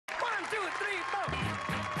2, 3, 4.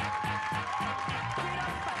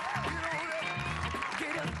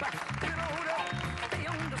 Get up, get on up, stay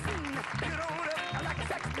on the scene. Get on up like a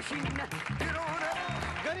sex machine. Get on up.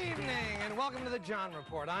 Good evening and welcome to the John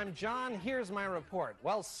Report. I'm John. Here's my report.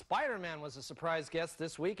 Well, Spiderman was a surprise guest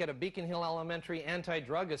this week at a Beacon Hill Elementary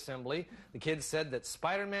anti-drug assembly. The kids said that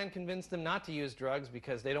Spiderman convinced them not to use drugs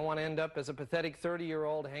because they don't want to end up as a pathetic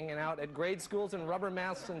 30-year-old hanging out at grade schools in rubber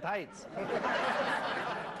masks and tights.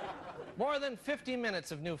 More than 50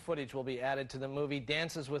 minutes of new footage will be added to the movie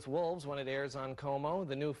Dances with Wolves when it airs on Como.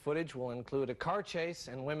 The new footage will include a car chase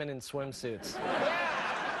and women in swimsuits.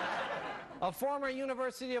 A former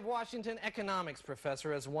University of Washington economics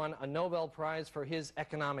professor has won a Nobel Prize for his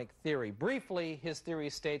economic theory. Briefly, his theory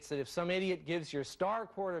states that if some idiot gives your star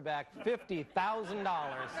quarterback $50,000,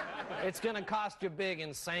 it's going to cost you big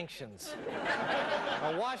in sanctions.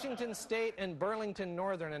 Washington State and Burlington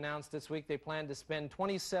Northern announced this week they plan to spend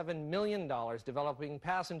 $27 million developing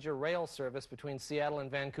passenger rail service between Seattle and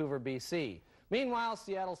Vancouver, BC. Meanwhile,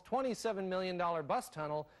 Seattle's $27 million bus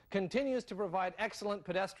tunnel continues to provide excellent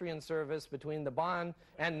pedestrian service between the Bonn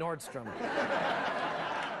and Nordstrom.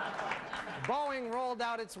 Boeing rolled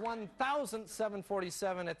out its 1,000th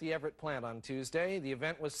 747 at the Everett Plant on Tuesday. The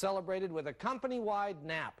event was celebrated with a company-wide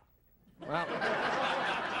nap. Well,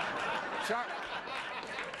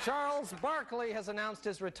 Charles Barkley has announced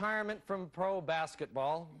his retirement from pro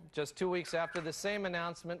basketball, just 2 weeks after the same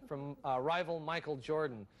announcement from rival Michael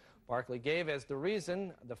Jordan. Barkley gave as the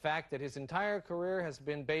reason the fact that his entire career has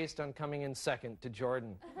been based on coming in second to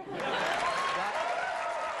Jordan.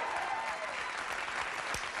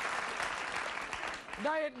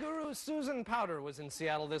 Diet guru Susan Powder was in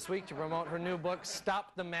Seattle this week to promote her new book,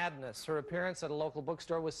 Stop the Madness. Her appearance at a local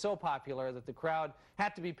bookstore was so popular that the crowd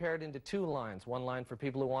had to be paired into two lines. One line for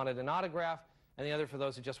people who wanted an autograph, and the other for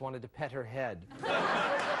those who just wanted to pet her head.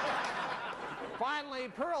 Finally,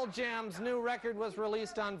 Pearl Jam's new record was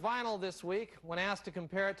released on vinyl this week. When asked to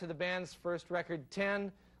compare it to the band's first record,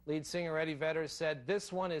 10, lead singer Eddie Vedder said,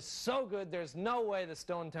 "This one is so good, there's no way the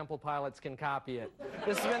Stone Temple Pilots can copy it."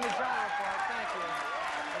 This has been the John Report. Thank you.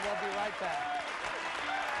 And we'll be right back.